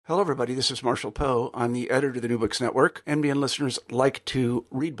Hello, everybody. This is Marshall Poe. I'm the editor of the New Books Network. NBN listeners like to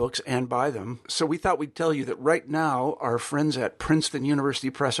read books and buy them. So we thought we'd tell you that right now, our friends at Princeton University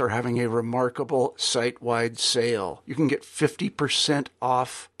Press are having a remarkable site-wide sale. You can get 50%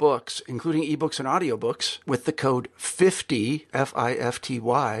 off books, including ebooks and audiobooks, with the code 50,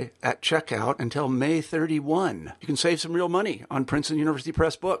 F-I-F-T-Y, at checkout until May 31. You can save some real money on Princeton University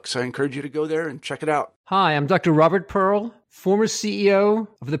Press books. I encourage you to go there and check it out. Hi, I'm Dr. Robert Pearl, former CEO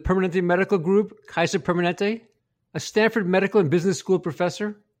of the Permanente Medical Group, Kaiser Permanente, a Stanford Medical and Business School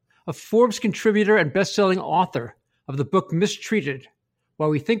professor, a Forbes contributor and best-selling author of the book Mistreated, Why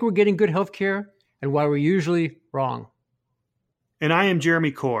We Think We're Getting Good Healthcare and Why We're Usually Wrong. And I am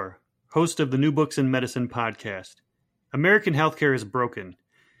Jeremy Corr, host of the New Books in Medicine podcast. American healthcare is broken.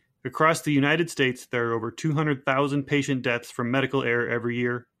 Across the United States, there are over 200,000 patient deaths from medical error every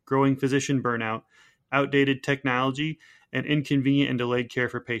year, growing physician burnout, outdated technology, and inconvenient and delayed care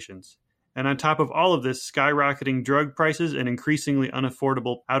for patients. And on top of all of this, skyrocketing drug prices and increasingly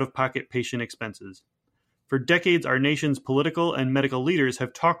unaffordable out-of-pocket patient expenses. For decades, our nation's political and medical leaders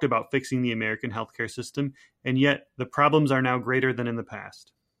have talked about fixing the American healthcare system, and yet the problems are now greater than in the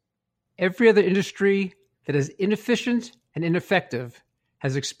past. Every other industry that is inefficient and ineffective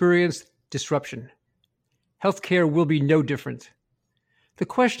has experienced disruption. Healthcare will be no different. The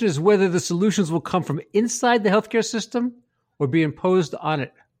question is whether the solutions will come from inside the healthcare system or be imposed on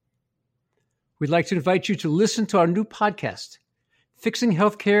it. We'd like to invite you to listen to our new podcast, Fixing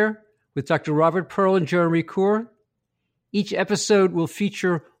Healthcare with Dr. Robert Pearl and Jeremy Corr. Each episode will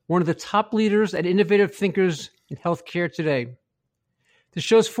feature one of the top leaders and innovative thinkers in healthcare today. The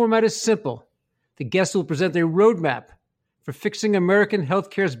show's format is simple. The guests will present a roadmap for fixing American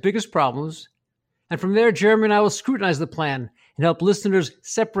healthcare's biggest problems, and from there, Jeremy and I will scrutinize the plan and help listeners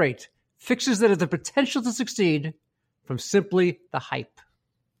separate fixes that have the potential to succeed from simply the hype.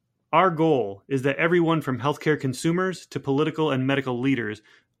 Our goal is that everyone from healthcare consumers to political and medical leaders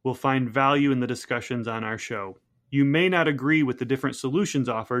will find value in the discussions on our show. You may not agree with the different solutions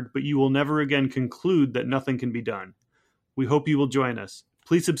offered, but you will never again conclude that nothing can be done. We hope you will join us.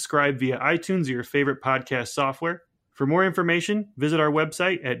 Please subscribe via iTunes or your favorite podcast software. For more information, visit our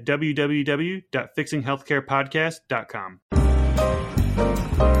website at www.fixinghealthcarepodcast.com.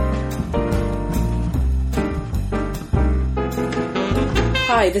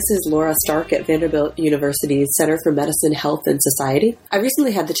 Hi, this is Laura Stark at Vanderbilt University's Center for Medicine, Health, and Society. I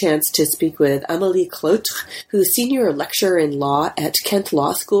recently had the chance to speak with Amélie Clotre, who's senior lecturer in law at Kent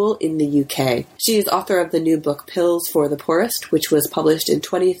Law School in the UK. She is author of the new book Pills for the Poorest, which was published in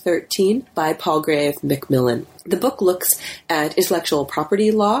 2013 by Palgrave Macmillan. The book looks at intellectual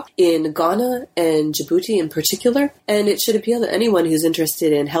property law in Ghana and Djibouti in particular, and it should appeal to anyone who's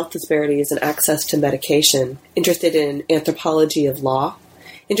interested in health disparities and access to medication, interested in anthropology of law,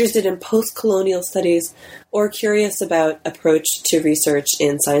 interested in post-colonial studies, or curious about approach to research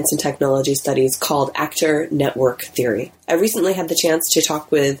in science and technology studies called actor network theory. I recently had the chance to talk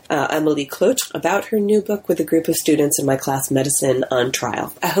with Amélie Clotre about her new book with a group of students in my class Medicine on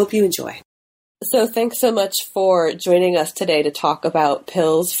Trial. I hope you enjoy. So thanks so much for joining us today to talk about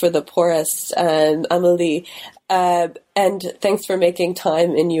Pills for the Poorest, Amélie. And thanks for making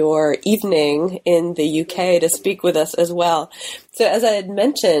time in your evening in the UK to speak with us as well. So as I had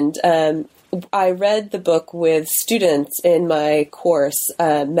mentioned, I read the book with students in my course,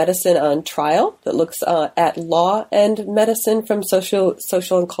 Medicine on Trial, that looks at law and medicine from social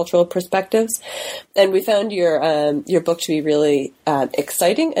and cultural perspectives. And we found your book to be really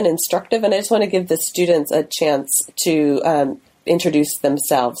exciting and instructive. And I just want to give the students a chance to introduce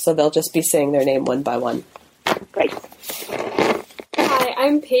themselves. So they'll just be saying their name one by one. Great. Hi,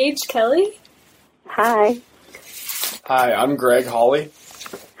 I'm Paige Kelly. Hi. Hi, I'm Greg Hawley.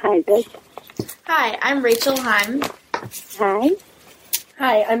 Hi, Greg. Hi, I'm Rachel Heim. Hi.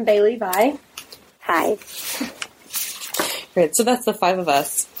 Hi, I'm Bailey Vi. Hi. Great, so that's the five of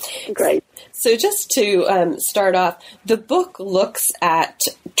us. Great. So just to start off, the book looks at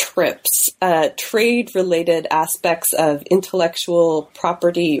TRIPS, trade-related aspects of intellectual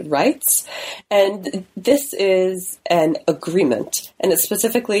property rights. And this is an agreement, and it's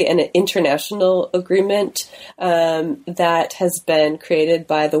specifically an international agreement that has been created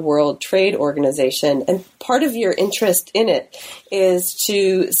by the World Trade Organization. And part of your interest in it is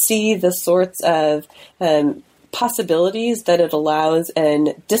to see the sorts of possibilities that it allows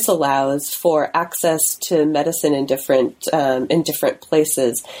and disallows for access to medicine in different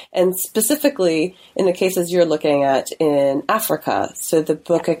places, and specifically in the cases you're looking at in Africa. So the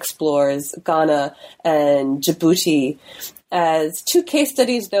book explores Ghana and Djibouti as two case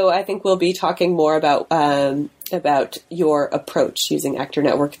studies, though I think we'll be talking more about about your approach using actor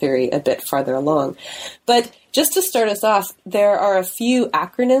network theory a bit farther along. But just to start us off, there are a few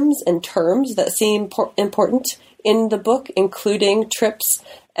acronyms and terms that seem important in the book, including TRIPS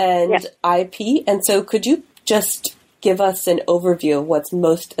and IP. And so could you just give us an overview of what's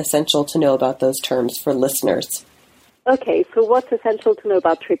most essential to know about those terms for listeners? Okay, so what's essential to know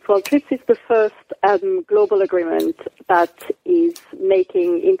about TRIPS? Well, TRIPS is the first global agreement that is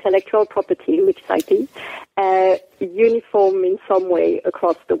making intellectual property, which is IP, uniform in some way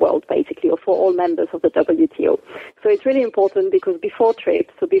across the world, basically, or for all members of the WTO. So it's really important because before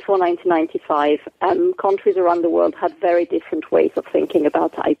TRIPS, so before 1995, countries around the world had very different ways of thinking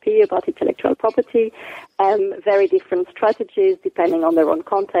about IP, about intellectual property, very different strategies depending on their own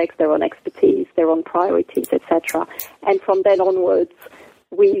context, their own expertise, their own priorities, etc. And from then onwards,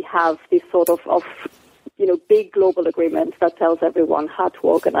 we have this sort of big global agreement that tells everyone how to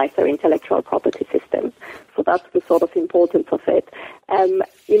organize their intellectual property system. So that's the sort of importance of it.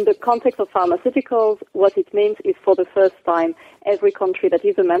 In the context of pharmaceuticals, what it means is for the first time, every country that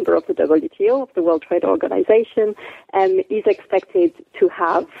is a member of the WTO, of the World Trade Organization, is expected to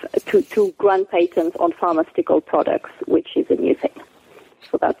have to grant patents on pharmaceutical products, which is a new thing.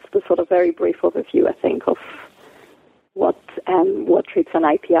 So that's the sort of very brief overview, I think, of what TRIPS and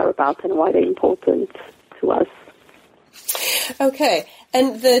IP are about and why they're important to us. Okay.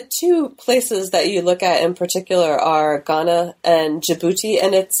 And the two places that you look at in particular are Ghana and Djibouti,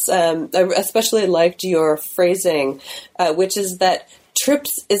 and it's I especially liked your phrasing, which is that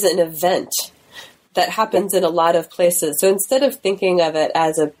TRIPS is an event that happens in a lot of places. So instead of thinking of it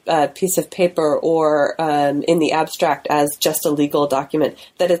as a piece of paper or in the abstract as just a legal document,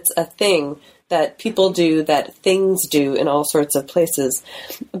 that it's a thing that people do, that things do in all sorts of places.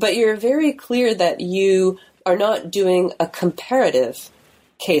 But you're very clear that you are not doing a comparative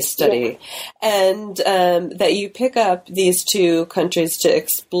case study, and that you pick up these two countries to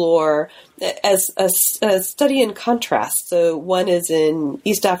explore as a study in contrast. So one is in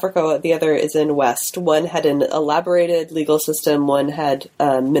East Africa, the other is in West. One had an elaborated legal system, one had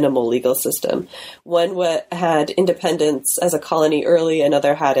a minimal legal system. One had independence as a colony early,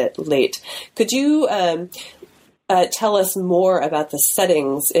 another had it late. Could you tell us more about the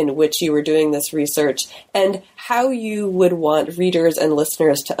settings in which you were doing this research and how you would want readers and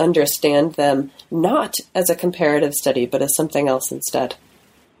listeners to understand them, not as a comparative study, but as something else instead?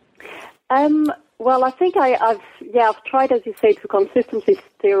 Well, I think I've tried, as you say, to consistently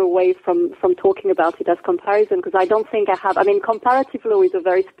steer away from talking about it as comparison, because I don't think I have. I mean, comparative law is a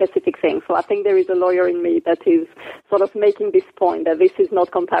very specific thing, so I think there is a lawyer in me that is sort of making this point that this is not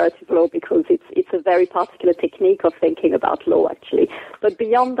comparative law because it's a very particular technique of thinking about law, actually. But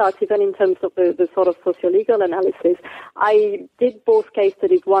beyond that, even in terms of the sort of socio-legal analysis, I did both case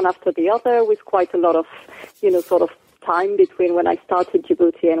studies one after the other with quite a lot of, sort of time between when I started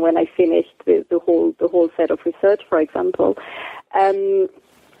Djibouti and when I finished the whole set of research, for example. And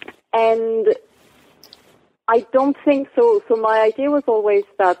I don't think so. So my idea was always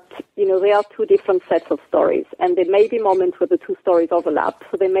that, there are two different sets of stories, and there may be moments where the two stories overlap.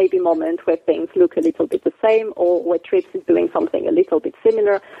 So there may be moments where things look a little bit the same or where TRIPS is doing something a little bit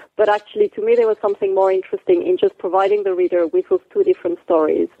similar. But actually, to me, there was something more interesting in just providing the reader with those two different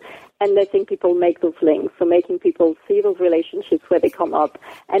stories and letting people make those links, so making people see those relationships where they come up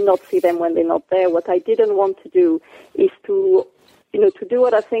and not see them when they're not there. What I didn't want to do is to do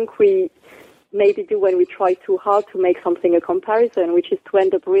what I think we maybe do when we try too hard to make something a comparison, which is to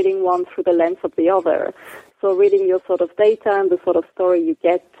end up reading one through the lens of the other. So reading your sort of data and the sort of story you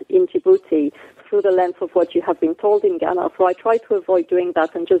get in Djibouti through the lens of what you have been told in Ghana. So I try to avoid doing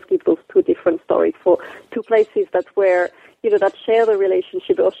that and just give those two different stories for two places that share the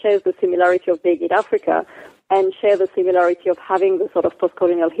relationship or shares the similarity of being in Africa and share the similarity of having the sort of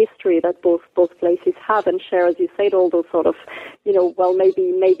post-colonial history that both places have, and share, as you said, all those sort of,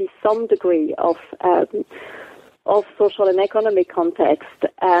 maybe some degree of social and economic context,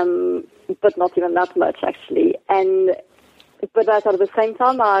 but not even that much, actually. But at the same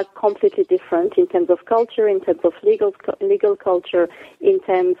time are completely different in terms of culture, in terms of legal culture, in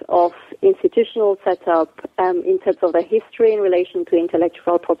terms of institutional setup, in terms of their history in relation to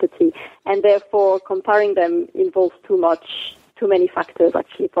intellectual property, and therefore comparing them involves too many factors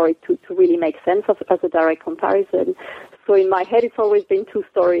actually for it to really make sense as a direct comparison. So in my head, it's always been two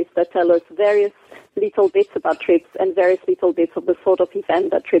stories that tell us various little bits about TRIPS and various little bits of the sort of event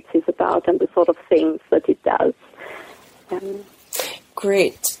that TRIPS is about and the sort of things that it does.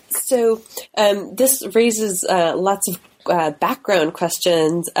 Great. So this raises lots of background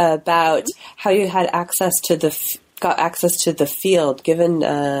questions about how you had access to got access to the field, given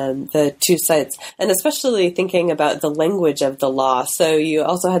the two sites, and especially thinking about the language of the law. So you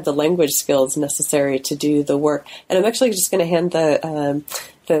also had the language skills necessary to do the work. And I'm actually just going to hand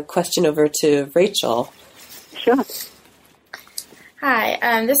the question over to Rachel. Sure.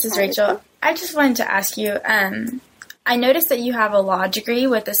 Hi, this is Rachel. I just wanted to ask you, I noticed that you have a law degree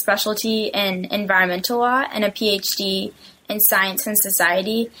with a specialty in environmental law and a PhD in science and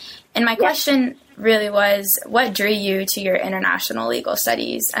society. And my question really was, what drew you to your international legal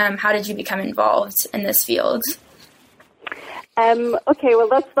studies? How did you become involved in this field? Okay, well,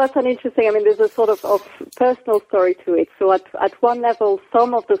 that's an interesting, I mean, there's a sort of personal story to it. So at one level,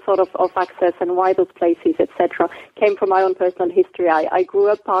 some of the sort of access and why those places, etc., came from my own personal history. I grew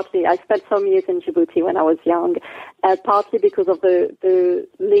up I spent some years in Djibouti when I was young, partly because of the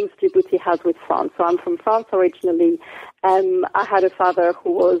links Djibouti has with France. So I'm from France originally. I had a father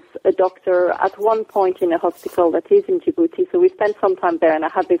who was a doctor at one point in a hospital that is in Djibouti, so we spent some time there, and I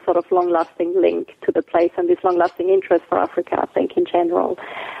had this sort of long-lasting link to the place and this long-lasting interest for Africa, I think, in general.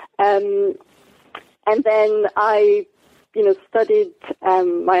 And then I, studied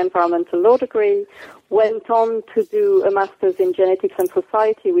my environmental law degree, went on to do a master's in genetics and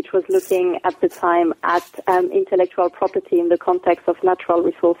society, which was looking at the time at intellectual property in the context of natural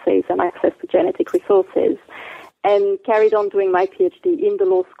resources and access to genetic resources, and carried on doing my PhD in the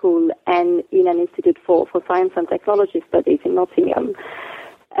law school and in an institute for science and technology studies in Nottingham.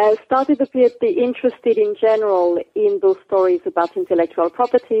 Started the PhD interested in general in those stories about intellectual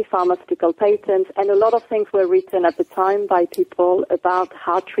property, pharmaceutical patents, and a lot of things were written at the time by people about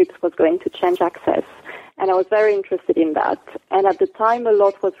how TRIPS was going to change access. And I was very interested in that. And at the time, a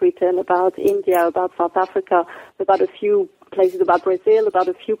lot was written about India, about South Africa, about a few places, about Brazil, about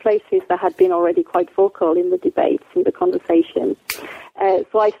a few places that had been already quite vocal in the debates, in the conversation.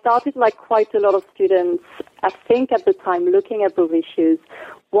 So I started, like quite a lot of students, I think at the time, looking at those issues,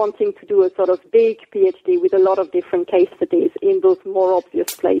 wanting to do a sort of big PhD with a lot of different case studies in those more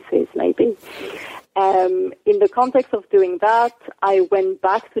obvious places, maybe. In the context of doing that, I went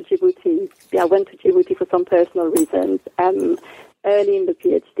back to Djibouti. I went to Djibouti for some personal reasons early in the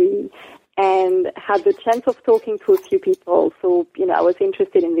PhD, and had the chance of talking to a few people. So, I was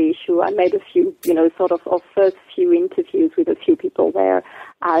interested in the issue. I made a few, sort of first few interviews with a few people there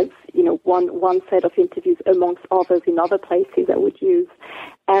as, one set of interviews amongst others in other places I would use.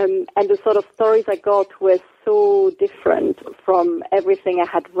 And the sort of stories I got were so different from everything I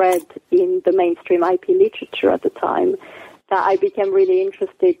had read in the mainstream IP literature at the time that I became really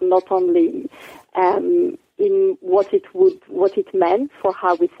interested not only in what it meant for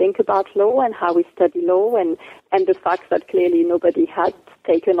how we think about law and how we study law, and the fact that clearly nobody had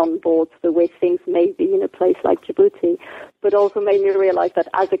taken on board the way things may be in a place like Djibouti, but also made me realize that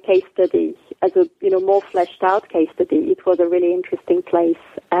as a case study, as a more fleshed out case study, it was a really interesting place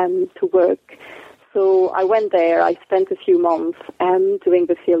to work. So I went there. I spent a few months doing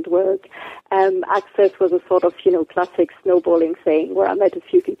the field work. Access was a sort of, classic snowballing thing where I met a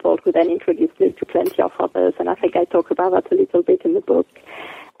few people who then introduced me to plenty of others, and I think I talk about that a little bit in the book.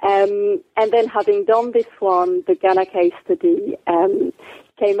 And then having done this one, the Ghana case study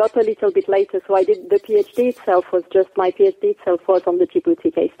came up a little bit later. So I did the PhD itself my PhD itself was on the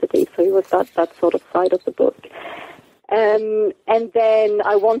Djibouti case study. So it was that sort of side of the book. And then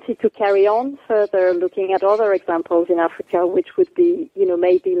I wanted to carry on further looking at other examples in Africa, which would be,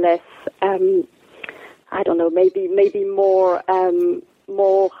 maybe less, maybe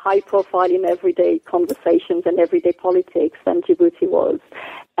more high profile in everyday conversations and everyday politics than Djibouti was.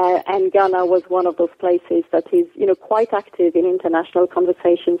 And Ghana was one of those places that is, quite active in international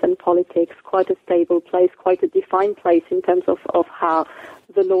conversations and politics, quite a stable place, quite a defined place in terms of how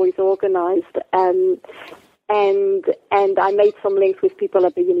the law is organized. And I made some links with people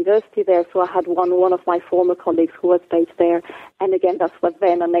at the university there. So I had one of my former colleagues who was based there. And again, that's what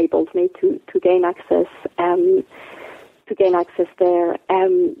then enabled me to gain access there.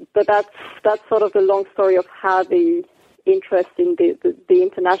 But that's sort of the long story of how the interest in the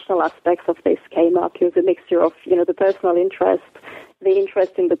international aspects of this came up. It was a mixture of, the personal interest, the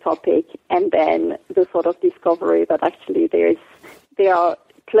interest in the topic, and then the sort of discovery that actually there are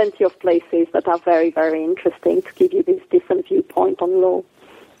plenty of places that are very, very interesting to give you this different viewpoint on law.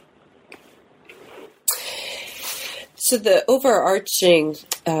 So the overarching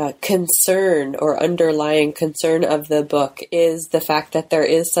concern or underlying concern of the book is the fact that there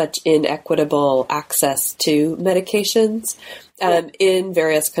is such inequitable access to medications in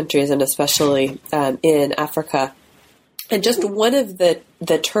various countries, and especially in Africa. And just one of the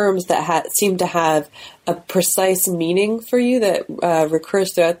terms that seem to have a precise meaning for you that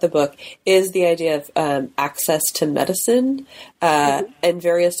recurs throughout the book is the idea of access to medicine and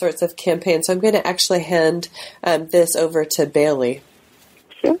various sorts of campaigns. So I'm going to actually hand this over to Bailey.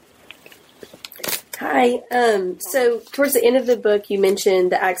 Sure. Hi. So towards the end of the book, you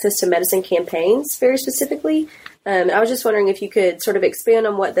mentioned the access to medicine campaigns very specifically. I was just wondering if you could sort of expand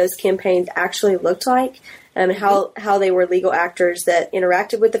on what those campaigns actually looked like. How they were legal actors that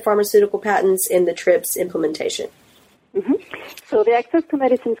interacted with the pharmaceutical patents in the TRIPS implementation. Mm-hmm. So the Access to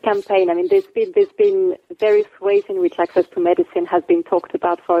Medicines campaign, I mean, there's been various ways in which access to medicine has been talked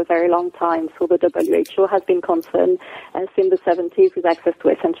about for a very long time. So the WHO has been concerned since the 70s with access to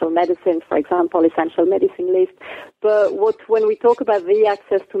essential medicines, for example, essential medicine list. But when we talk about the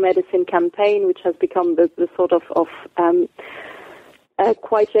Access to Medicine campaign, which has become the sort of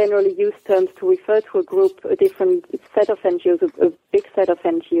quite generally used terms to refer to a different set of NGOs, a big set of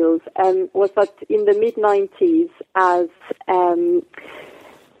NGOs, was that in the mid-90s,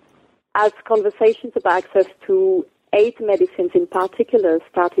 as conversations about access to aid medicines in particular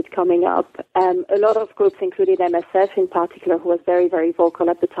started coming up, a lot of groups, including MSF in particular, who was very, very vocal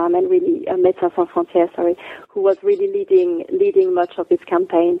at the time, and really Médecins Sans Frontières, who was really leading much of this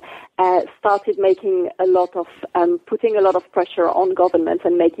campaign, started making putting a lot of pressure on governments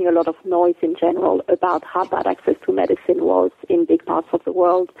and making a lot of noise in general about how bad access to medicine was in big parts of the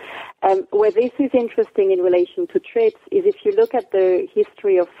world. Where this is interesting in relation to TRIPS is if you look at the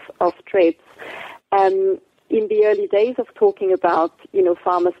history of TRIPS, in the early days of talking about,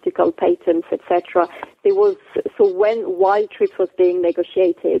 pharmaceutical patents, etc., while TRIPS was being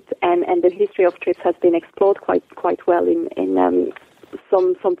negotiated, and the history of TRIPS has been explored quite well in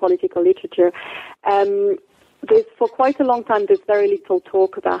some political literature. For quite a long time, there's very little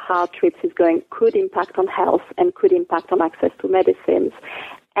talk about how TRIPS could impact on health and could impact on access to medicines.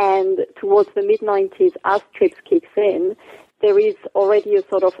 And towards the mid-90s, as TRIPS kicks in, there is already a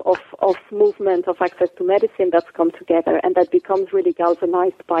sort of movement of access to medicine that's come together, and that becomes really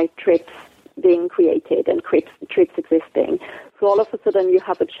galvanized by TRIPS being created and TRIPS existing. So all of a sudden you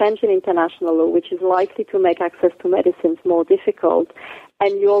have a change in international law which is likely to make access to medicines more difficult,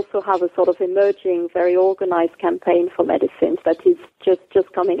 and you also have a sort of emerging, very organized campaign for medicines that is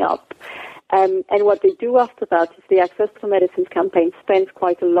just coming up. And what they do after that is the Access to Medicines campaign spends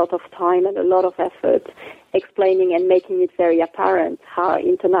quite a lot of time and a lot of effort explaining and making it very apparent how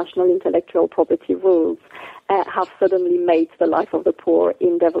international intellectual property rules have suddenly made the life of the poor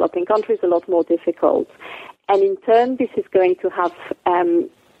in developing countries a lot more difficult. And in turn, this is going to have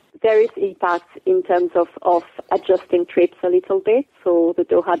various impacts in terms of adjusting TRIPS a little bit. So the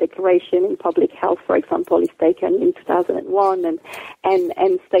Doha Declaration in Public Health, for example, is taken in 2001,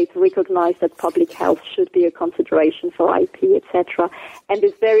 and states recognize that public health should be a consideration for IP, etc. And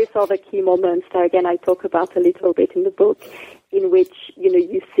there's various other key moments that, again, I talk about a little bit in the book, in which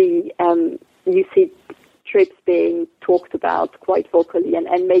you see TRIPS being talked about quite vocally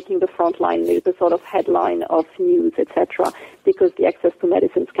and making the frontline news, the sort of headline of news, etc., because the Access to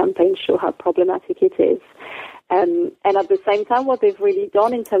Medicines campaign show how problematic it is. And at the same time, what they've really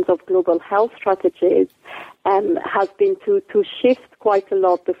done in terms of global health strategies has been to shift quite a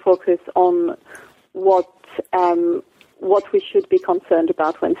lot the focus on what we should be concerned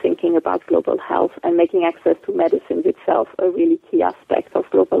about when thinking about global health, and making access to medicines itself a really key aspect of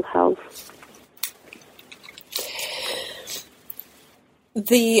global health.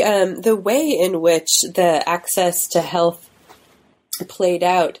 The way in which the access to health played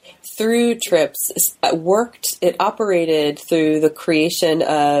out through TRIPS it operated through the creation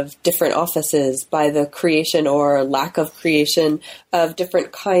of different offices, by the creation or lack of creation of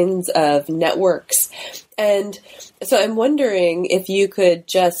different kinds of networks. And so I'm wondering if you could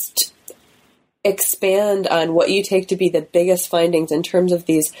just expand on what you take to be the biggest findings in terms of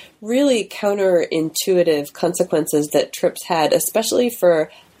these really counterintuitive consequences that TRIPS had, especially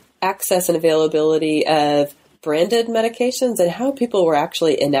for access and availability of branded medications, and how people were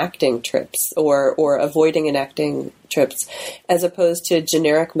actually enacting TRIPS or avoiding enacting TRIPS as opposed to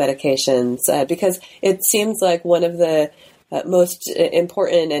generic medications, because it seems like one of the most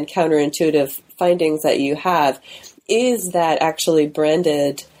important and counterintuitive findings that you have is that actually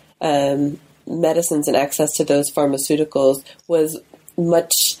branded medicines and access to those pharmaceuticals was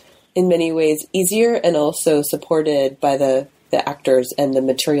much, in many ways, easier and also supported by the actors and the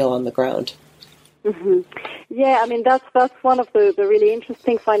material on the ground. Mm-hmm. Yeah, I mean, that's one of the really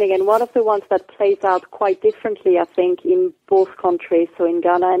interesting findings, and one of the ones that plays out quite differently, I think, in both countries, so in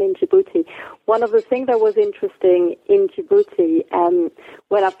Ghana and in Djibouti. One of the things that was interesting in Djibouti,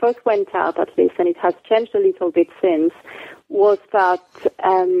 when I first went out at least, and it has changed a little bit since, was that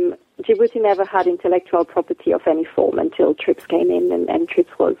Djibouti never had intellectual property of any form until TRIPS came in, and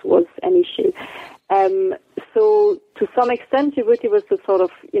TRIPS was an issue. So to some extent, Djibouti was the sort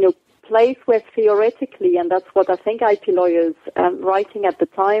of, place where theoretically, and that's what I think IP lawyers writing at the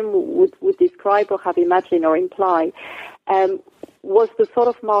time would describe or have imagined or imply, was the sort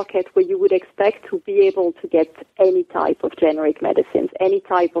of market where you would expect to be able to get any type of generic medicines, any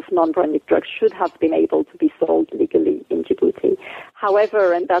type of non-branded drugs should have been able to be sold legally in Djibouti.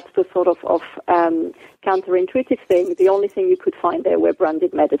 However, and that's the sort of counterintuitive thing, the only thing you could find there were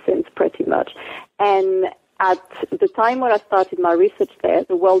branded medicines pretty much. And at the time when I started my research there,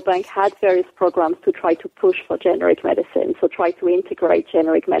 the World Bank had various programs to try to push for generic medicine, so try to integrate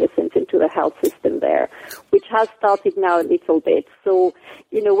generic medicines into the health system there, which has started now a little bit. So,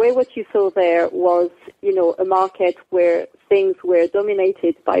 in a way, what you saw there was, a market where things were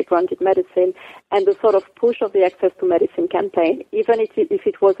dominated by branded medicine, and the sort of push of the Access to Medicine campaign, even if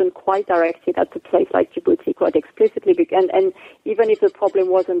it wasn't quite directed at a place like Djibouti quite explicitly, and even if the problem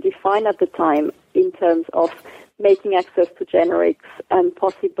wasn't defined at the time in terms of making access to generics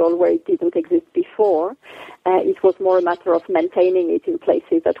possible where it didn't exist before, it was more a matter of maintaining it in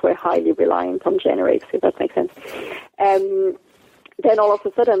places that were highly reliant on generics, if that makes sense. Then all of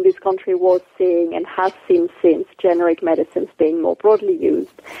a sudden this country was seeing and has seen since generic medicines being more broadly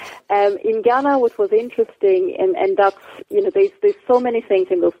used. In Ghana, what was interesting, and that's, there's so many things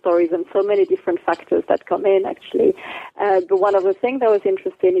in those stories and so many different factors that come in actually. But one of the things that was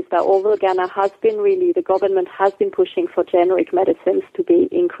interesting is that although Ghana has been the government has been pushing for generic medicines to be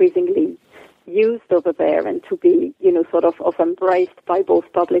increasingly used over there and to be, sort of embraced by both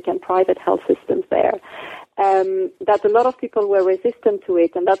public and private health systems there. That a lot of people were resistant to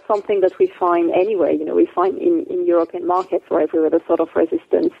it, and that's something that we find anyway. We find in European markets where everywhere the sort of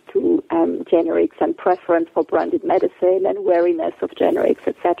resistance to generics and preference for branded medicine and wariness of generics,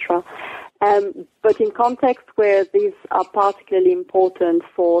 etc. But in contexts where these are particularly important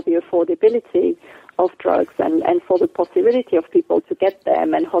for the affordability of drugs and for the possibility of people to get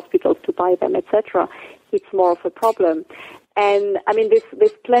them and hospitals to buy them, etc., it's more of a problem. And I mean,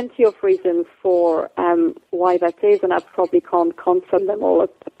 there's plenty of reasons for why that is, and I probably can't confirm them all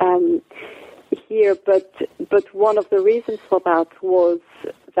up here. But one of the reasons for that was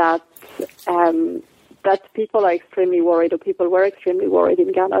that that people are extremely worried, or people were extremely worried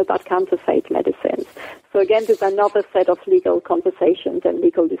in Ghana about counterfeit medicines. So again, there's another set of legal conversations and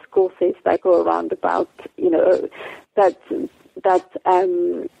legal discourses that go around about, that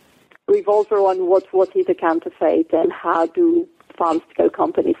revolve around what is a counterfeit and how do pharmaceutical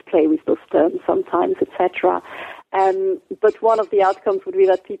companies play with those terms sometimes, etc. But one of the outcomes would be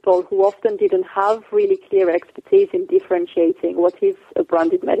that people who often didn't have really clear expertise in differentiating what is a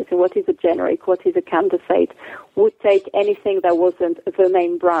branded medicine, what is a generic, what is a counterfeit, would take anything that wasn't the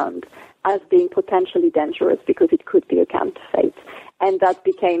main brand as being potentially dangerous because it could be a counterfeit. And that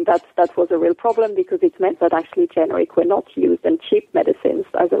was a real problem because it meant that actually generic were not used, and cheap medicines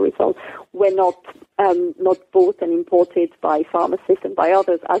as a result were not bought and imported by pharmacists and by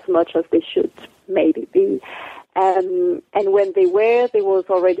others as much as they should maybe be. And when they were, there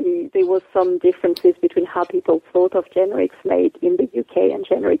was some differences between how people thought of generics made in the UK and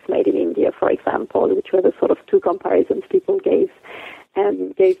generics made in India, for example, which were the sort of two comparisons people gave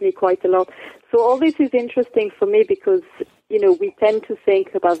me quite a lot. So all this is interesting for me because, we tend to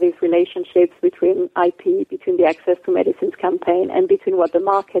think about these relationships between IP, between the Access to Medicines campaign, and between what the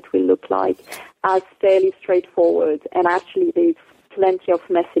market will look like as fairly straightforward. And actually there's plenty of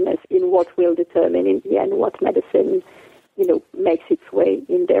messiness in what will determine in the end what medicine, makes its way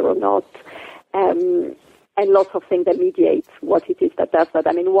in there or not. And lots of things that mediate what it is that does that.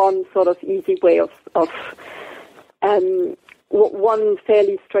 I mean, one sort of easy way of one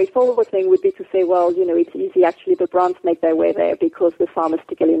fairly straightforward thing would be to say, well, it's easy. Actually, the brands make their way there because the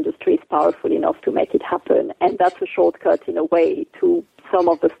pharmaceutical industry is powerful enough to make it happen. And that's a shortcut in a way to some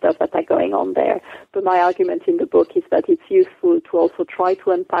of the stuff that are going on there. But my argument in the book is that it's useful to also try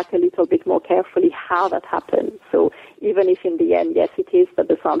to unpack a little bit more carefully how that happens. So even if in the end, yes, it is that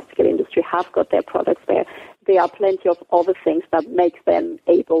the pharmaceutical industry have got their products there, there are plenty of other things that make them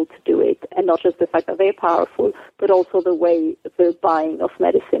able to do it, and not just the fact that they're powerful, but also the way the buying of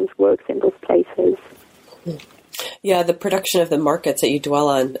medicines works in those places. Yeah, the production of the markets that you dwell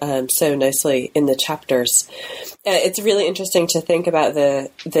on so nicely in the chapters. It's really interesting to think about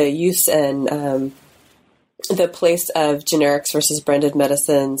the use and the place of generics versus branded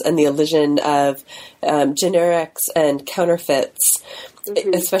medicines and the illusion of generics and counterfeits,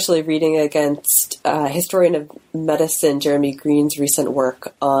 especially reading against historian of medicine Jeremy Green's recent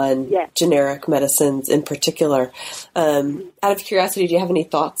work on generic medicines in particular. Out of curiosity, do you have any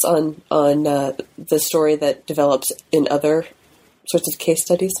thoughts on the story that develops in other sorts of case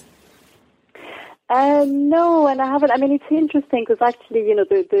studies? No, and I haven't. I mean, it's interesting because actually,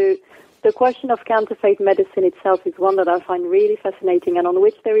 the question of counterfeit medicine itself is one that I find really fascinating and on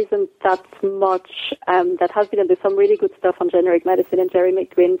which there isn't that much that has been. There's some really good stuff on generic medicine, and Jeremy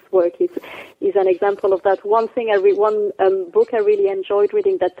Green's work is an example of that. One book I really enjoyed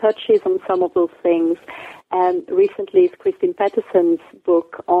reading that touches on some of those things recently is Christine Patterson's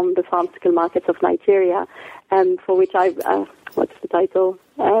book on the pharmaceutical markets of Nigeria, for which what's the title?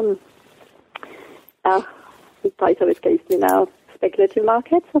 The title escapes me now. Speculative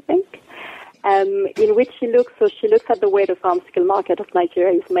markets, I think. In which she looks at the way the pharmaceutical market of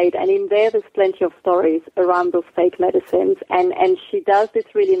Nigeria is made, and in there's plenty of stories around those fake medicines, and she does this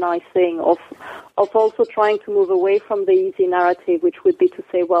really nice thing of also trying to move away from the easy narrative, which would be to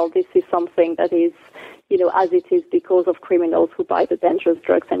say, well, this is something that is, as it is because of criminals who buy the dangerous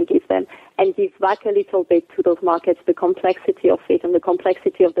drugs and give back a little bit to those markets the complexity of it and the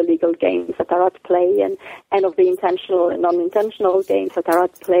complexity of the legal games that are at play and of the intentional and unintentional games that are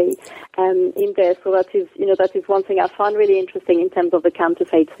at play in there. So that is one thing I found really interesting in terms of the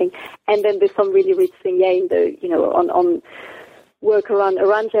counterfeit thing. And then there's some really rich thing, in the, on work around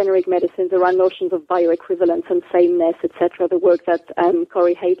generic medicines, around notions of bioequivalence and sameness, etc. The work that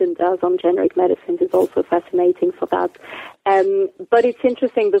Corey Hayden does on generic medicines is also fascinating for that. But it's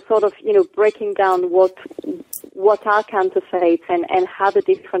interesting the sort of, breaking down what are counterfeits and how the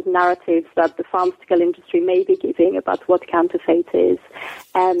different narratives that the pharmaceutical industry may be giving about what counterfeit is,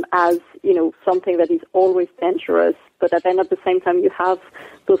 as, something that is always dangerous, but then at the same time you have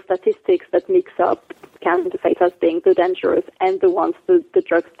those statistics that mix up counterfeit as being the dangerous and the ones, the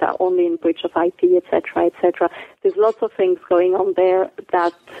drugs that are only in breach of IP, etc., etc. There's lots of things going on there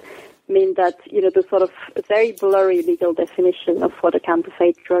that mean that, the sort of very blurry legal definition of what a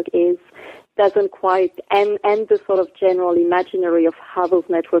counterfeit drug is doesn't quite, and the sort of general imaginary of how those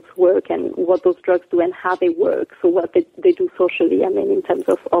networks work and what those drugs do and how they work, so what they do socially, in terms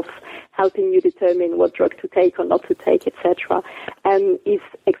of helping you determine what drug to take or not to take, etc., is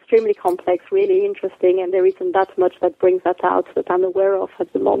extremely complex, really interesting, and there isn't that much that brings that out that I'm aware of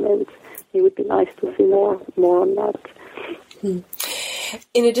at the moment. It would be nice to see more on that.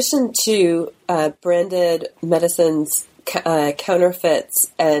 In addition to branded medicines,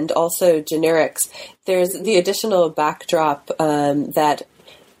 counterfeits, and also generics, there's the additional backdrop that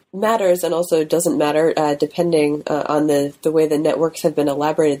matters and also doesn't matter depending on the way the networks have been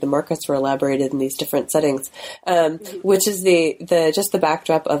elaborated, the markets were elaborated in these different settings, which is the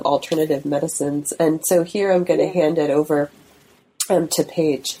backdrop of alternative medicines. And so here I'm going to hand it over to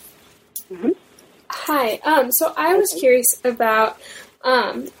Paige. Hi. So I was curious about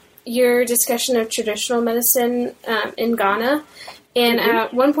your discussion of traditional medicine in Ghana. And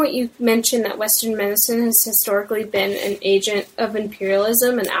at one point you mentioned that Western medicine has historically been an agent of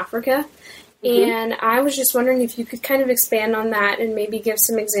imperialism in Africa. And I was just wondering if you could kind of expand on that and maybe give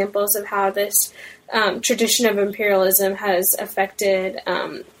some examples of how this tradition of imperialism has affected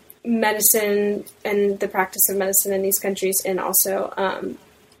medicine and the practice of medicine in these countries, and also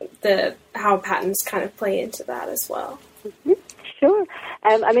how patents kind of play into that as well. Sure.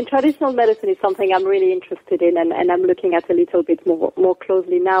 Traditional medicine is something I'm really interested in, and I'm looking at a little bit more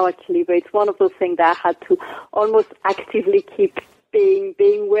closely now, actually. But it's one of those things that I had to almost actively keep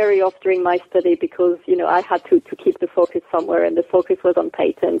being wary of during my study, because, I had to keep the focus somewhere, and the focus was on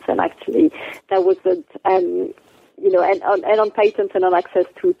patents, and actually that wasn't, and on patents and on access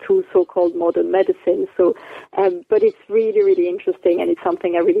to so-called modern medicine. So, but it's really, really interesting, and it's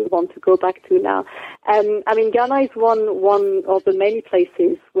something I really want to go back to now. Ghana is one of the many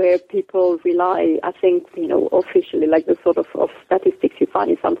places where people rely, I think, officially, like the sort of statistics you find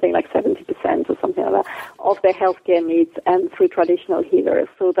is something like 70% or something like that of their healthcare needs through traditional healers.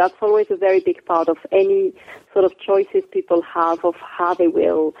 So that's always a very big part of any sort of choices people have of how they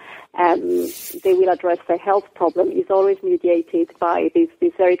will address their health problem, is always mediated by this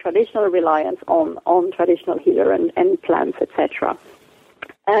very traditional reliance on traditional healer and plants, etc.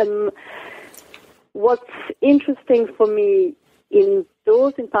 What's interesting for me in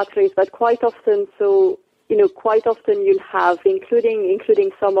those in particular is that quite often you'll have,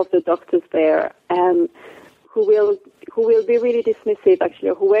 including some of the doctors there, who will be really dismissive, actually,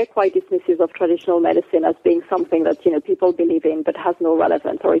 or who were quite dismissive of traditional medicine as being something that, people believe in but has no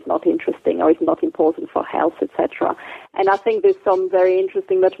relevance or is not interesting or is not important for health, etc. And I think there's some very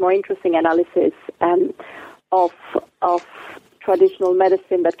interesting, much more interesting analysis of traditional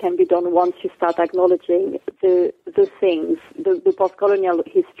medicine that can be done once you start acknowledging the things, the post-colonial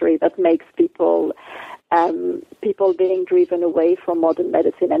history that makes people being driven away from modern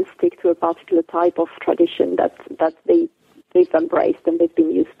medicine and stick to a particular type of tradition that they've embraced and they've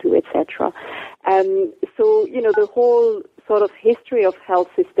been used to, etc. So, the whole sort of history of health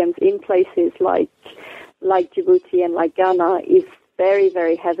systems in places like Djibouti and like Ghana is very,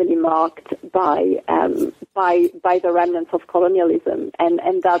 very heavily marked by the remnants of colonialism,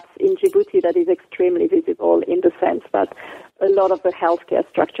 and that's in Djibouti that is extremely visible in the sense that a lot of the healthcare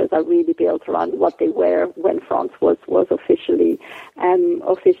structures are really built around what they were when France was officially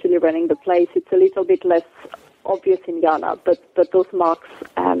running the place. It's a little bit less obvious in Ghana, but those marks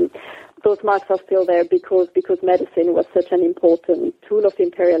are still there because medicine was such an important tool of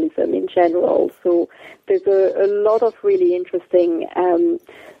imperialism in general. So there's a lot of really interesting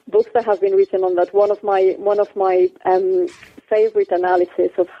books that have been written on that. One of my favorite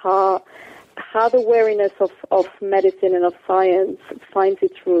analysis of how the wariness of medicine and of science finds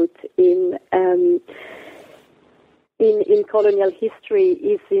its root in colonial history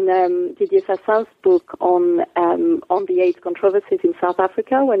is in Didier Fassin's book on the AIDS controversies in South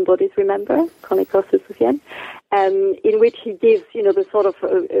Africa, When Bodies Remember, Chroniques de Souviennent, in which he gives, the sort of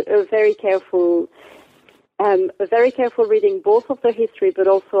a very careful reading both of the history, but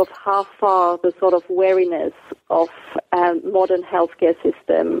also of how far the sort of wariness of modern healthcare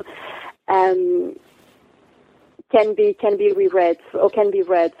system can be reread or can be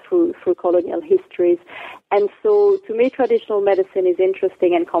read through colonial histories. And so, to me, traditional medicine is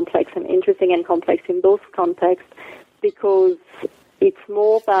interesting and complex in those contexts because it's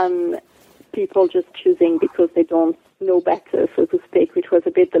more than people just choosing because they don't know better, so to speak, which was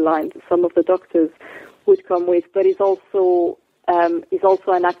a bit the line that some of the doctors would come with, but is also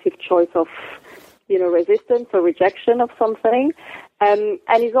an active choice of, resistance or rejection of something. And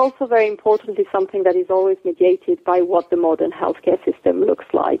is also very importantly something that is always mediated by what the modern healthcare system looks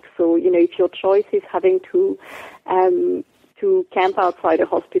like. So, if your choice is having to camp outside a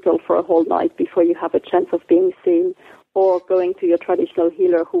hospital for a whole night before you have a chance of being seen, or going to your traditional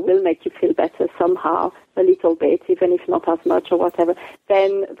healer who will make you feel better somehow, a little bit, even if not as much or whatever,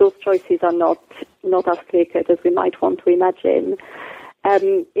 then those choices are not as clear-cut as we might want to imagine.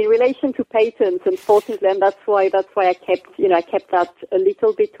 In relation to patents, unfortunately, and that's why I kept that a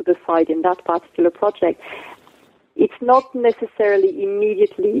little bit to the side in that particular project. It's not necessarily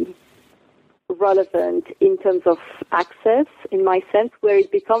immediately relevant in terms of access, in my sense. Where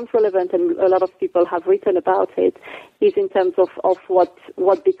it becomes relevant, and a lot of people have written about it, is in terms of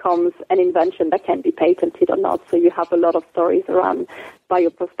what becomes an invention that can be patented or not. So you have a lot of stories around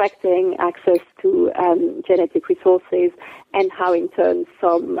bioprospecting, access to genetic resources, and how in turn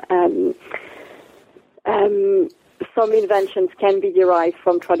some inventions can be derived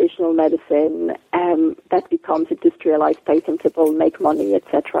from traditional medicine that becomes industrialized, patentable, make money,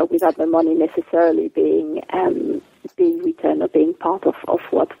 etc., without the money necessarily being returned or being part of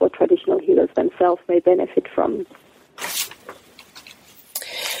what traditional healers themselves may benefit from.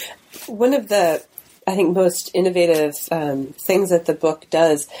 One of the, I think, most innovative things that the book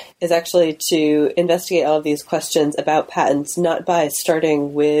does is actually to investigate all of these questions about patents, not by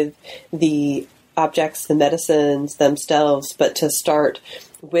starting with the objects, the medicines themselves, but to start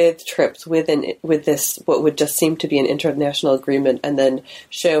with TRIPS, with this, what would just seem to be an international agreement, and then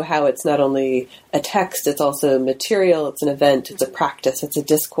show how it's not only a text, it's also material, it's an event, it's a practice, it's a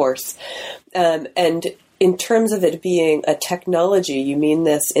discourse. And in terms of it being a technology, you mean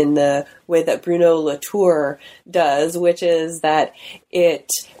this in the way that Bruno Latour does, which is that it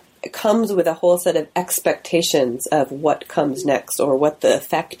comes with a whole set of expectations of what comes next or what the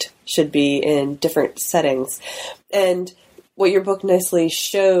effect should be in different settings. And what your book nicely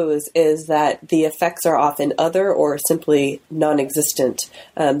shows is that the effects are often other or simply non-existent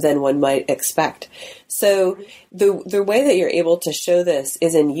than one might expect. So the way that you're able to show this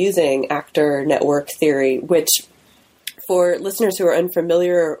is in using actor network theory, which for listeners who are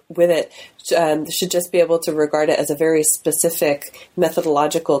unfamiliar with it, should just be able to regard it as a very specific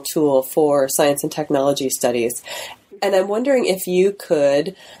methodological tool for science and technology studies. And I'm wondering if you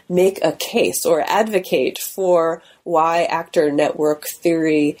could make a case or advocate for why actor network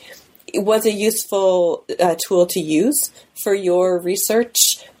theory was a useful tool to use for your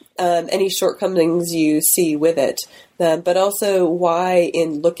research, any shortcomings you see with it, but also why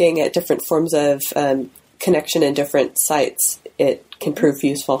in looking at different forms of connection in different sites, it can prove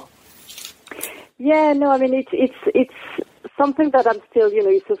useful. Yeah, no, I mean, it's something that I'm still,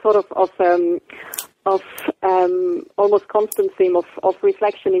 it's a sort of almost constant theme of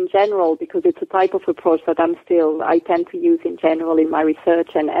reflection in general, because it's a type of approach that I tend to use in general in my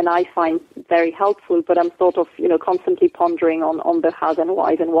research, and I find very helpful, but I'm sort of, constantly pondering on the hows and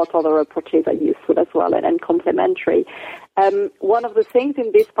whys and what other approaches are useful as well and complementary. One of the things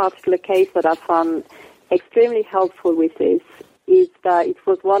in this particular case that I found extremely helpful with this is that it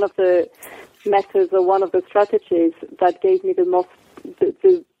was one of the methods or one of the strategies that gave me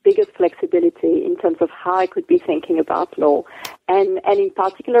the biggest flexibility in terms of how I could be thinking about law, and in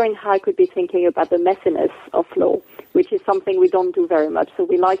particular in how I could be thinking about the messiness of law, which is something we don't do very much. So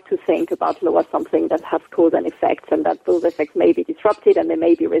we like to think about law as something that has cause and effects, and that those effects may be disrupted and they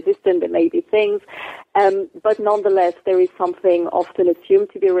may be resistant, there may be things, but nonetheless there is something often assumed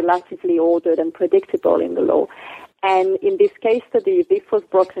to be relatively ordered and predictable in the law. And in this case study, this was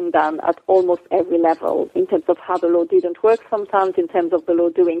broken down at almost every level in terms of how the law didn't work sometimes, in terms of the law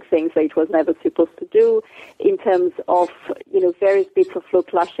doing things that it was never supposed to do, in terms of, various bits of law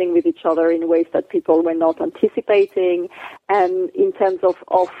clashing with each other in ways that people were not anticipating, and in terms of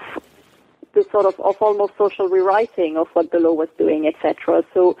the sort of almost social rewriting of what the law was doing, etc.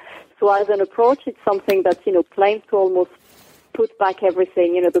 So as an approach, it's something that, claims to almost put back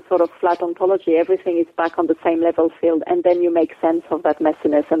everything, the sort of flat ontology, everything is back on the same level field, and then you make sense of that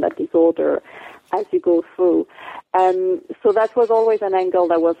messiness and that disorder as you go through. So that was always an angle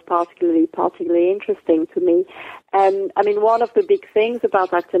that was particularly interesting to me. One of the big things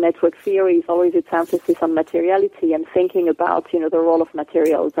about actor network theory is always its emphasis on materiality and thinking about, the role of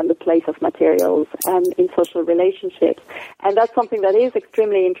materials and the place of materials in social relationships. And that's something that is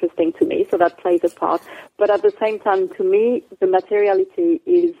extremely interesting to me, so that plays a part. But at the same time, to me, the materiality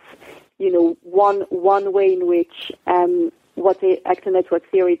is, one way in which what the actor network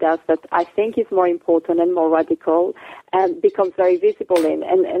theory does that I think is more important and more radical becomes very visible in.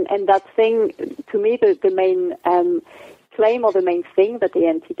 And that thing, to me, the main claim or the main thing that the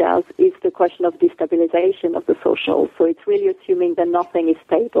ANT does is the question of destabilization of the social. So it's really assuming that nothing is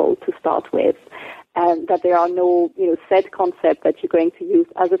stable to start with, and that there are no, set concepts that you're going to use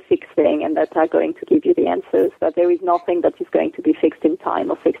as a fixed thing and that are going to give you the answers, that there is nothing that is going to be fixed in time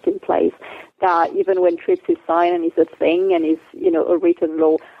or fixed in place, that even when TRIPS is signed and is a thing and is, a written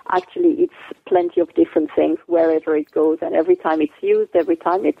law, actually it's plenty of different things wherever it goes, and every time it's used, every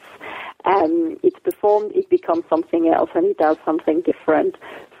time it's performed, it becomes something else and it does something different.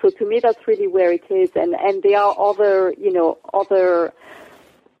 So to me, that's really where it is, and there are other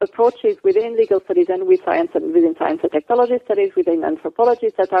approaches within legal studies and within science and technology studies, within anthropology,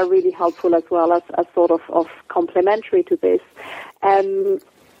 that are really helpful as well as sort of complementary to this.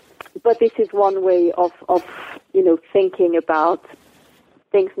 But this is one way of thinking about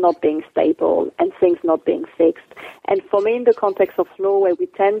things not being stable and things not being fixed. And for me, in the context of law, where we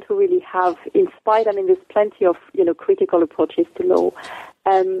tend to really have, there's plenty of, critical approaches to law,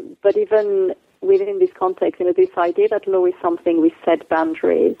 but even within this context, this idea that law is something with set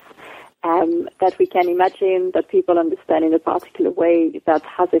boundaries, that we can imagine, that people understand in a particular way, that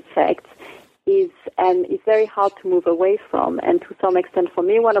has effects, is very hard to move away from. And to some extent, for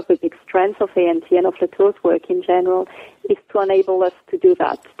me, one of the big strengths of ANT and of Latour's work in general is to enable us to do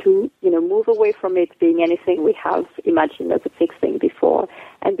that, to, move away from it being anything we have imagined as a fixed thing before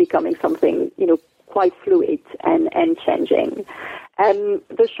and becoming something, quite fluid and changing.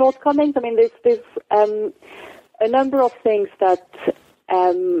 The shortcomings, there's a number of things that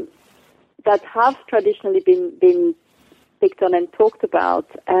have traditionally been picked on and talked about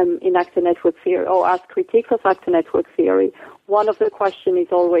in actor network theory, or as critiques of actor network theory. One of the questions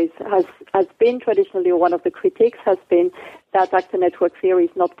is always, has been traditionally, or one of the critiques has been that actor network theory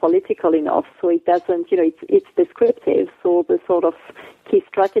is not political enough, so it doesn't, it's descriptive, so the sort of key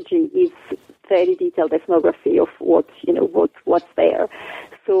strategy is fairly detailed ethnography of what's there.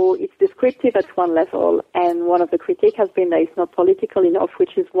 So it's descriptive at one level, and one of the critiques has been that it's not political enough,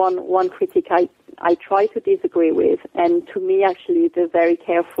 which is one critique I try to disagree with. And to me, actually, the very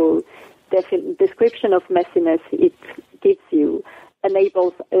careful description of messiness it gives you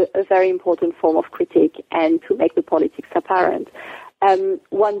enables a very important form of critique and to make the politics apparent.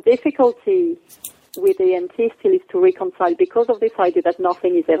 One difficulty with the ANT still is to reconcile, because of this idea that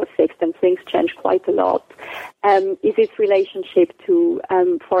nothing is ever fixed and things change quite a lot, is its relationship to,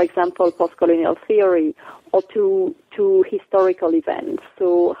 for example, post-colonial theory or to historical events.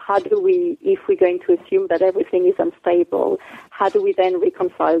 So how do we, if we're going to assume that everything is unstable, how do we then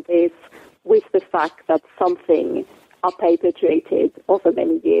reconcile this with the fact that something are perpetuated over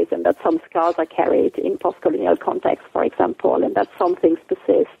many years, and that some scars are carried in post-colonial context, for example, and that some things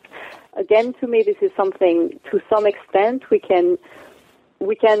persist. Again, to me, this is something, to some extent, we can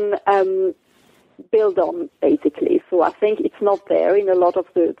build on, basically. So I think it's not there in a lot of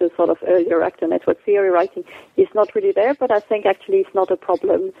the sort of earlier actor network theory writing. It's not really there, but I think actually it's not a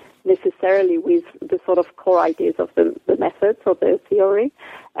problem necessarily with the sort of core ideas of the methods or the theory.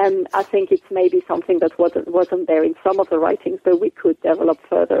 And I think it's maybe something that wasn't there in some of the writings, but we could develop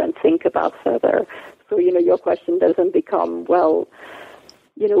further and think about further. So, your question doesn't become, well,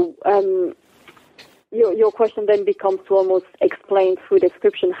 your question then becomes to almost explain through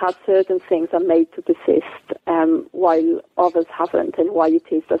description how certain things are made to persist while others haven't, and why it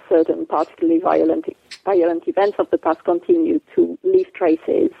is that certain particularly violent events of the past continue to leave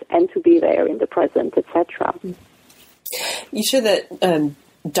traces and to be there in the present, etc. You show that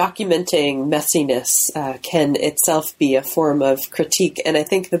documenting messiness can itself be a form of critique, and I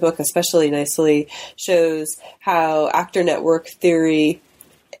think the book especially nicely shows how actor network theory,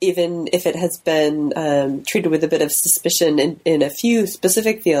 even if it has been treated with a bit of suspicion in a few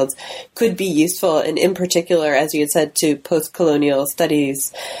specific fields, could be useful, and in particular, as you had said, to post-colonial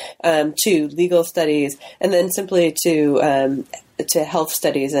studies, to legal studies, and then simply to health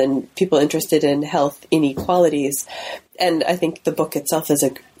studies and people interested in health inequalities. And I think the book itself is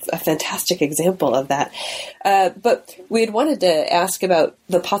a fantastic example of that. But we had wanted to ask about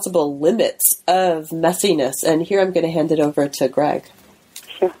the possible limits of messiness, and here I'm going to hand it over to Greg.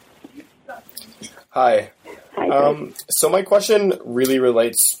 Hi. So my question really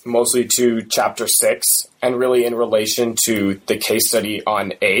relates mostly to Chapter 6 and really in relation to the case study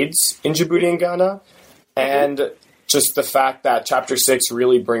on AIDS in Djibouti and Ghana, and just the fact that Chapter 6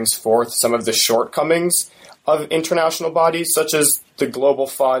 really brings forth some of the shortcomings of international bodies such as the Global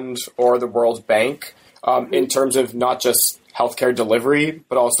Fund or the World Bank in terms of not just healthcare delivery,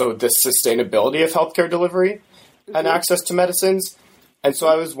 but also the sustainability of healthcare delivery and access to medicines. And so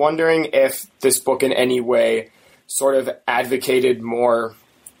I was wondering if this book in any way sort of advocated more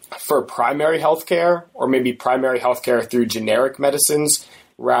for primary healthcare, or maybe primary healthcare through generic medicines,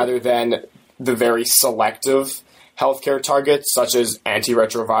 rather than the very selective healthcare targets, such as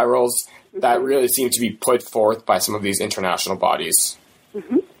antiretrovirals, that really seem to be put forth by some of these international bodies.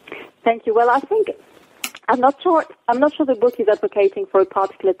 Mm-hmm. Thank you. Well, I think I'm not sure the book is advocating for a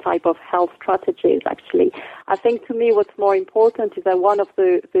particular type of health strategies, actually. I think to me what's more important is that one of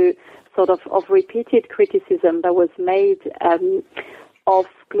the sort of repeated criticism that was made of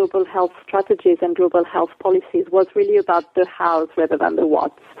global health strategies and global health policies was really about the hows rather than the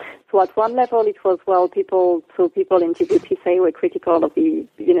whats. So at one level it was, well, people in Djibouti say were critical of the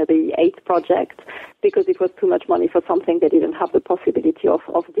AIDS project because it was too much money for something they didn't have the possibility of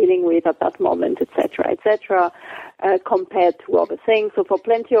dealing with at that moment, etc., compared to other things. So for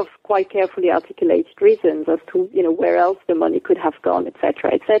plenty of quite carefully articulated reasons as to, where else the money could have gone,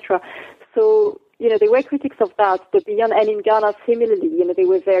 etc. So, there were critics of that, but beyond, and in Ghana similarly, there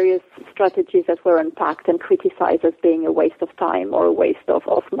were various strategies that were unpacked and criticized as being a waste of time or a waste of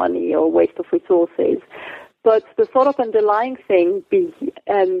money or a waste of resources. But the sort of underlying thing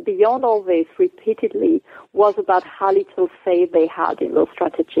beyond all this repeatedly was about how little say they had in those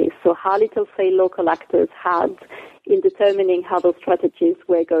strategies. So how little say local actors had in determining how those strategies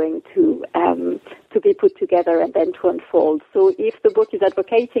were going to be put together and then to unfold. So if the book is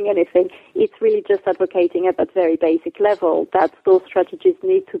advocating anything, it's really just advocating at that very basic level that those strategies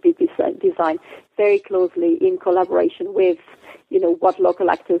need to be designed very closely in collaboration with what local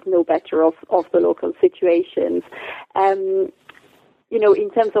actors know better of the local situations. In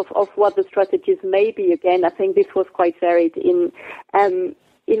terms of what the strategies may be, again, I think this was quite varied in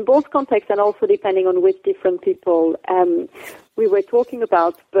both contexts and also depending on which different people we were talking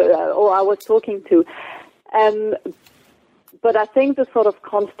about, or I was talking to. But I think the sort of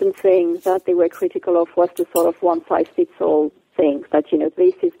constant thing that they were critical of was the sort of one-size-fits-all thing, that,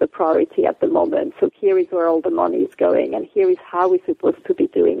 this is the priority at the moment, so here is where all the money is going, and here is how we're supposed to be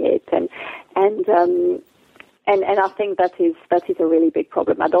doing it. And I think that is a really big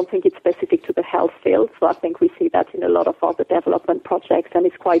problem. I don't think it's specific to the health field, so I think we see that in a lot of other development projects, and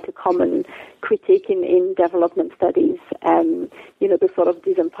it's quite a common critique in development studies, the sort of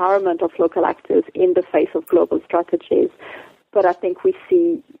disempowerment of local actors in the face of global strategies. But I think we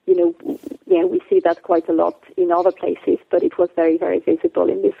see, we see that quite a lot in other places, but it was very, very visible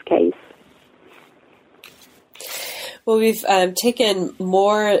in this case. Well, we've taken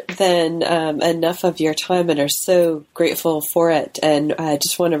more than enough of your time and are so grateful for it. And I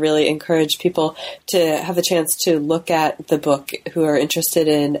just want to really encourage people to have a chance to look at the book who are interested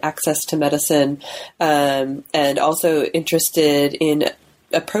in access to medicine and also interested in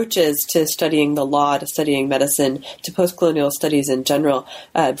approaches to studying the law, to studying medicine, to post-colonial studies in general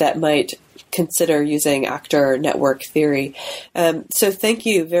that might consider using actor network theory. So thank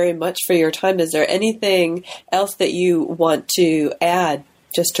you very much for your time. Is there anything else that you want to add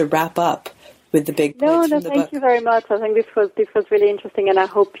just to wrap up with the big points from the book? No, thank you very much. I think this was really interesting, and I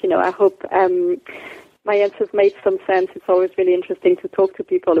hope my answers made some sense. It's always really interesting to talk to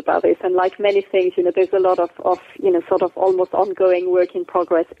people about this. And like many things, there's a lot of sort of almost ongoing work in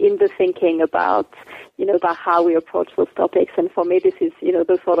progress in the thinking about how we approach those topics. And for me, this is,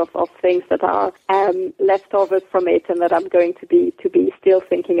 those sort of things that are leftovers from it and that I'm going to be still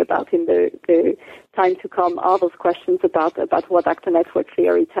thinking about in the time to come are those questions about what actor network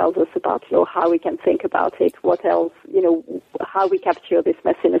theory tells us about, how we can think about it, what else, how we capture this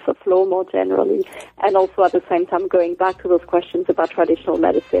messiness of flow more generally, and also at the same time going back to those questions about traditional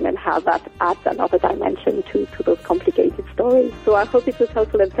medicine and how that adds another dimension to those complicated stories. So I hope it was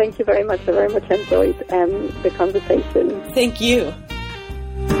helpful, and thank you very much. I very much enjoyed the conversation. Thank you.